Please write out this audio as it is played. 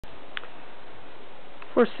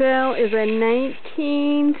For sale is a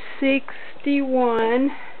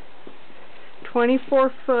 1961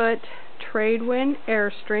 24-foot Tradewind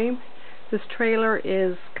Airstream. This trailer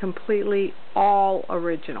is completely all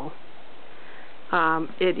original.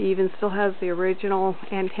 It even still has the original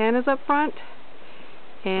antennas up front,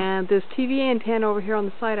 and this TV antenna over here on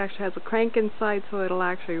the side actually has a crank inside, so it'll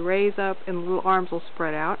actually raise up and the little arms will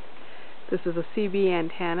spread out. This is a CB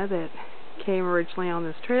antenna that came originally on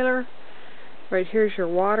this trailer. Right here's your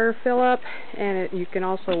water fill up, and you can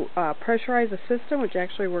also pressurize the system, which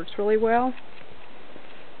actually works really well.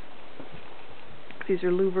 These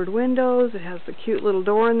are louvered windows. It has the cute little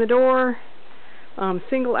door in the door.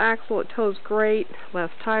 Single axle, it tows great.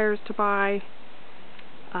 Less tires to buy.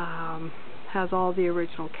 Has all the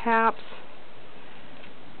original caps.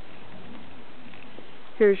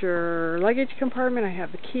 Here's your luggage compartment. I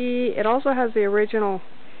have the key. It also has the original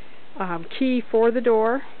key for the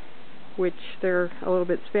door, which they're a little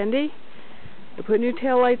bit spendy. I put new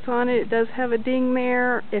tail lights on it. It does have a ding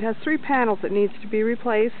there. It has 3 panels that needs to be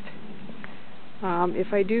replaced.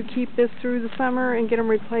 If I do keep this through the summer and get them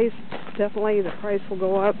replaced, definitely the price will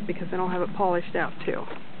go up because then I'll have it polished out too.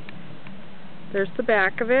 There's the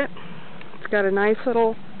back of it. It's got a nice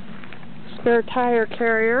little spare tire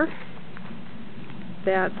carrier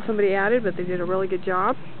that somebody added, but they did a really good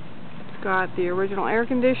job. It's got the original air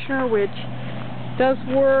conditioner, which does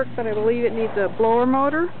work, but I believe it needs a blower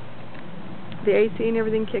motor. The AC and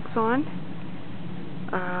everything kicks on.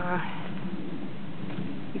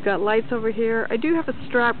 You've got lights over here. I do have a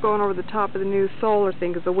strap going over the top of the new solar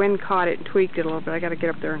thing because the wind caught it and tweaked it a little bit. I got to get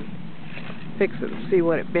up there and fix it and see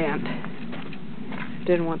what it bent.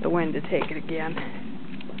 Didn't want the wind to take it again.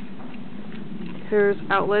 Here's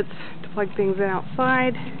outlets to plug things in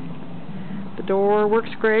outside. The door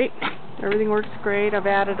works great. Everything works great. I've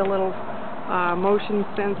added a little motion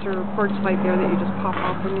sensor porch light there that you just pop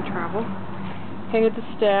off when you travel. Painted the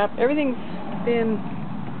step. Everything's been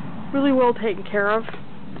really well taken care of.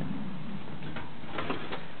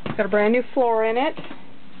 Got a brand new floor in it.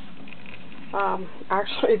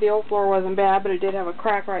 Actually, the old floor wasn't bad, but it did have a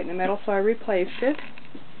crack right in the middle, so I replaced it.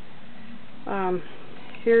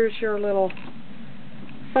 Here's your little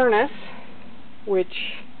furnace, which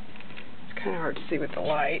is kind of hard to see with the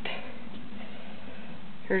light.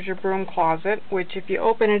 Here's your broom closet, which if you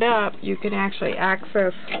open it up, you can actually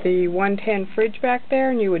access the 110 fridge back there,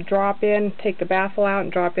 and you would drop in, take the baffle out,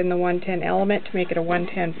 and drop in the 110 element to make it a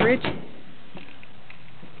 110 fridge.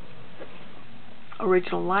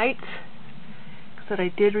 Original lights. That I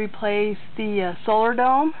did replace the solar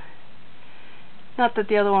dome. Not that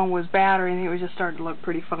the other one was bad or anything, it was just starting to look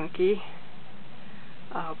pretty funky.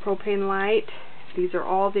 Propane light. These are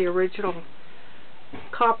all the original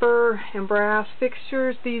copper and brass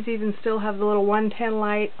fixtures. These even still have the little 110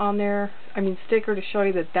 light on there, sticker to show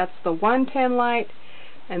you that that's the 110 light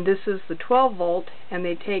and this is the 12 volt, and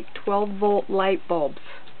they take 12 volt light bulbs.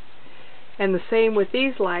 And the same with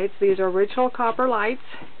these lights. These are original copper lights,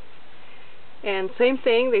 and same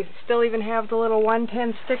thing, they still even have the little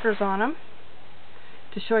 110 stickers on them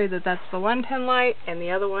to show you that that's the 110 light, and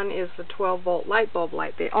the other one is the 12 volt light bulb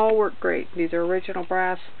light. They all work great. These are original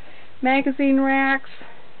brass magazine racks,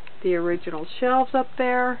 the original shelves up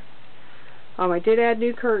there. I did add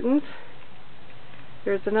new curtains.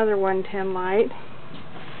 There's another 110 light.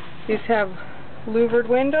 These have louvered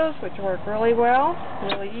windows, which work really well,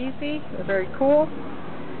 really easy. They're very cool.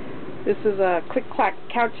 This is a click-clack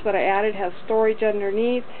couch that I added. It has storage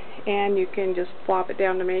underneath, and you can just flop it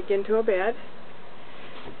down to make into a bed.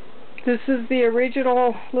 This is the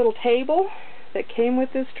original little table that came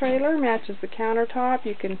with this trailer. Matches the countertop.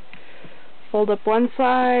 You can fold up one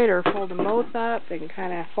side or fold them both up. They can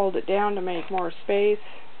kind of fold it down to make more space.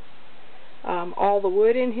 All the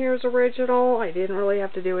wood in here is original. I didn't really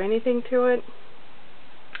have to do anything to it.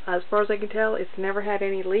 As far as I can tell, it's never had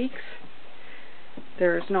any leaks.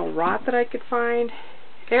 There's no rot that I could find.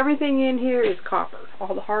 Everything in here is copper.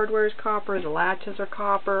 All the hardware is copper. The latches are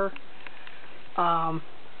copper.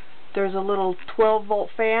 There's a little 12 volt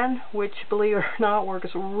fan, which, believe it or not,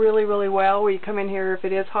 works really, really well. When you come in here, if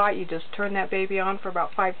it is hot, you just turn that baby on for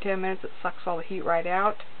about 5-10 minutes. It sucks all the heat right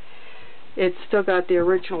out. It's still got the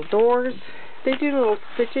original doors. They do a little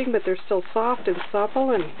stitching, but they're still soft and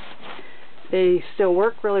supple, and they still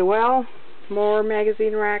work really well. More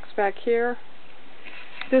magazine racks back here.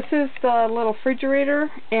 This is the little refrigerator,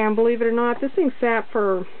 and believe it or not, this thing sat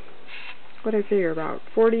for, what I figure, about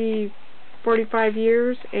 45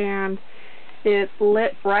 years, and it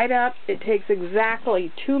lit right up. It takes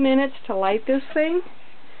exactly 2 minutes to light this thing,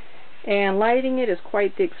 and lighting it is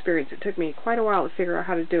quite the experience. It took me quite a while to figure out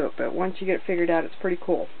how to do it, but once you get it figured out, it's pretty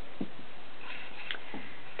cool.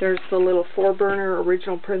 There's the little 4-burner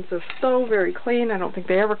original Princess stove, very clean. I don't think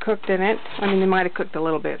they ever cooked in it. I mean, they might have cooked a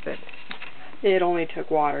little bit, but it only took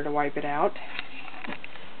water to wipe it out.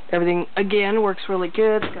 Everything, again, works really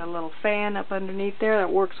good. It's got a little fan up underneath there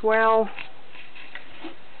that works well.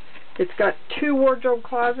 It's got 2 wardrobe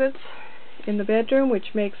closets in the bedroom,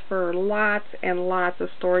 which makes for lots and lots of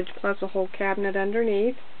storage, plus a whole cabinet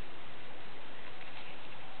underneath,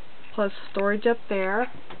 plus storage up there.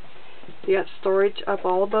 You got storage up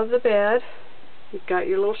all above the bed. You've got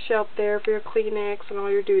your little shelf there for your Kleenex and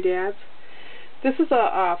all your doodads. This is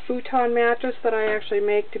a futon mattress that I actually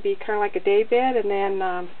make to be kind of like a day bed, and then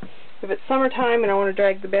if it's summertime and I want to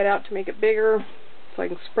drag the bed out to make it bigger so I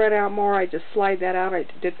can spread out more, I just slide that out. I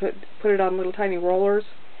did put it on little tiny rollers,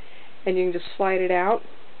 and you can just slide it out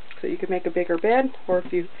so you can make a bigger bed, or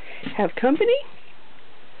if you have company.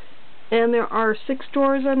 And there are 6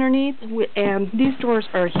 drawers underneath, and these drawers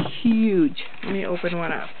are huge. Let me open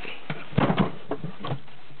one up.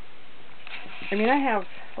 I mean, I have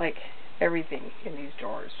like everything in these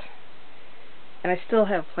drawers, and I still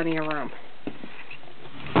have plenty of room.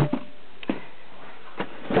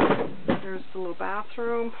 There's the little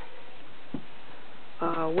bathroom,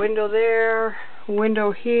 window there,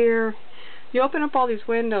 window here. You open up all these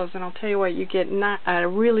windows, and I'll tell you what, you get a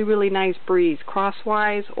really, really nice breeze,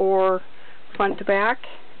 crosswise or front to back.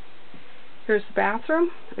 Here's the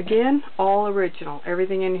bathroom. Again, all original.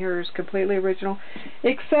 Everything in here is completely original,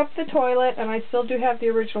 except the toilet, and I still do have the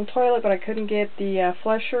original toilet, but I couldn't get the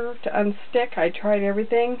flusher to unstick. I tried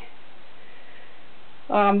everything.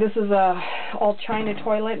 This is a all china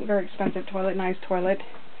toilet, very expensive toilet, nice toilet.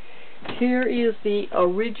 Here is the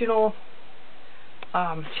original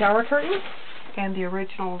shower curtain and the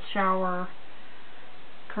original shower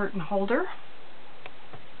curtain holder,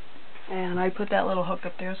 and I put that little hook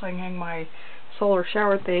up there so I can hang my solar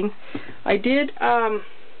shower thing. I did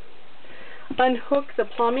unhook the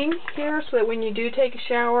plumbing here so that when you do take a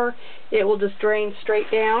shower it will just drain straight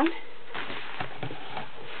down.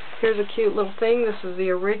 Here's a cute little thing. This is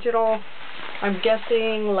the original, I'm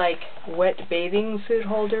guessing like wet bathing suit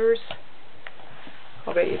holders.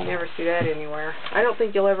 I'll bet you'd never see that anywhere. I don't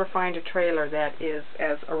think you'll ever find a trailer that is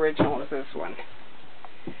as original as this one.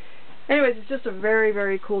 Anyways, it's just a very,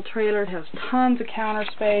 very cool trailer. It has tons of counter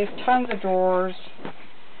space, tons of drawers.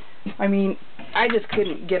 I mean, I just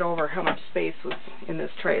couldn't get over how much space was in this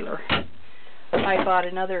trailer. I bought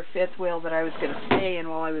another fifth wheel that I was going to stay in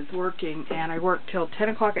while I was working, and I worked till 10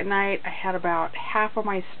 o'clock at night. I had about half of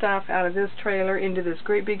my stuff out of this trailer into this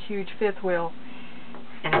great big huge fifth wheel,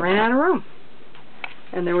 and I ran out of room.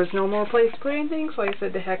 And there was no more place to put anything, so I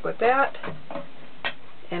said to heck with that,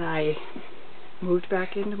 and I moved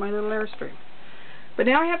back into my little Airstream. But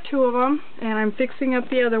now I have 2 of them, and I'm fixing up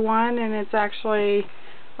the other one, and it's actually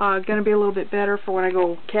going to be a little bit better for when I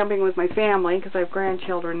go camping with my family, because I have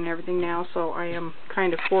grandchildren and everything now, so I am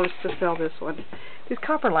kind of forced to sell this one. These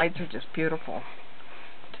copper lights are just beautiful.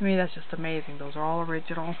 To me, that's just amazing. Those are all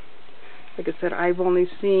original. Like I said, I've only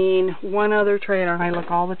seen one other trailer, and I look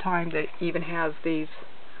all the time, that even has these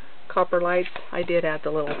copper lights. I did add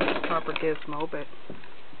the little copper gizmo, but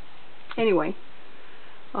anyway,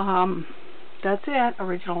 that's it.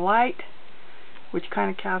 Original light, which kind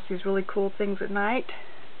of casts these really cool things at night.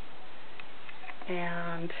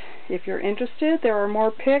 And if you're interested, there are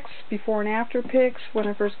more pics, before and after pics, when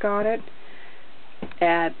I first got it,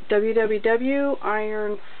 at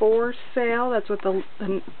www.iron4sale, that's with the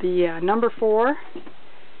number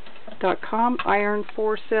 4.com,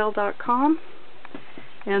 iron4sale.com,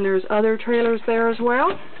 and there's other trailers there as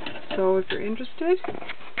well, so if you're interested,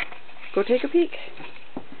 go take a peek.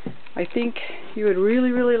 I think you would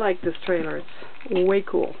really, really like this trailer. It's way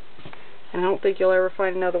cool, and I don't think you'll ever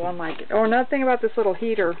find another one like it. Oh, another thing about this little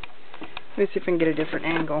heater, let me see if I can get a different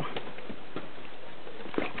angle.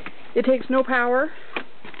 It takes no power,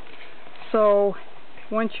 so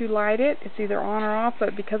once you light it, it's either on or off,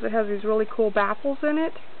 but because it has these really cool baffles in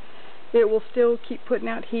it, it will still keep putting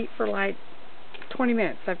out heat for like 20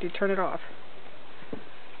 minutes after you turn it off.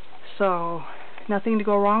 So, nothing to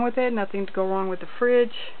go wrong with it, nothing to go wrong with the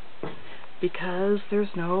fridge, because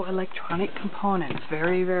there's no electronic components.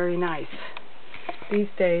 Very, very nice. These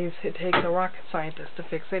days, it takes a rocket scientist to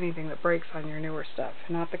fix anything that breaks on your newer stuff.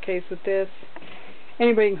 Not the case with this.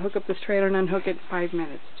 Anybody can hook up this trailer and unhook it in 5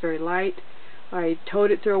 minutes. It's very light. I towed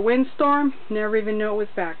it through a windstorm. Never even knew it was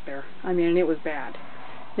back there. I mean, it was bad.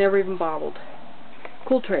 Never even bobbled.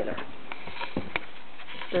 Cool trailer.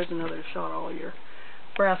 There's another shot. All your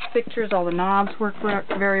brass fixtures. All the knobs work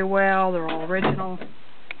very well. They're all original.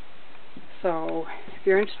 So, if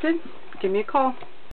you're interested, give me a call.